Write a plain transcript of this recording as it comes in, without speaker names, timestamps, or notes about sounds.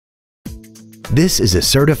This is a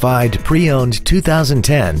certified pre-owned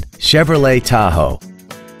 2010 Chevrolet Tahoe.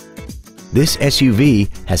 This SUV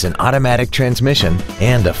has an automatic transmission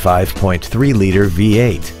and a 5.3-liter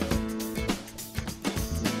V8.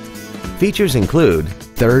 Features include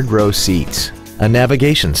third-row seats, a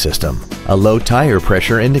navigation system, a low tire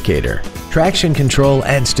pressure indicator, traction control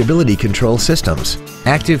and stability control systems,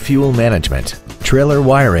 active fuel management, trailer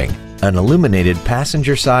wiring, an illuminated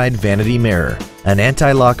passenger side vanity mirror, an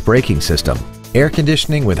anti-lock braking system, air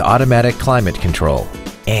conditioning with automatic climate control,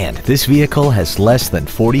 and this vehicle has less than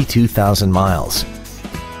 42,000 miles.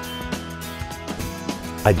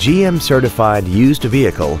 A GM-certified used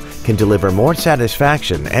vehicle can deliver more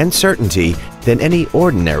satisfaction and certainty than any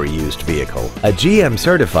ordinary used vehicle. A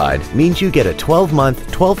GM-certified means you get a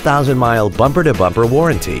 12-month, 12,000-mile bumper-to-bumper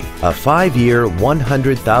warranty, a 5-year,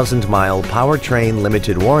 100,000-mile powertrain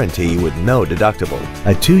limited warranty with no deductible,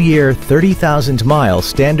 a 2-year, 30,000-mile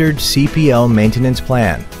standard CPL maintenance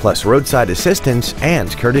plan, plus roadside assistance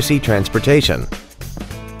and courtesy transportation.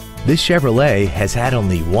 This Chevrolet has had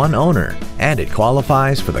only one owner, and it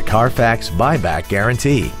qualifies for the Carfax buyback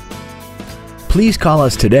guarantee. Please call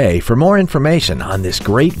us today for more information on this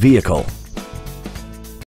great vehicle.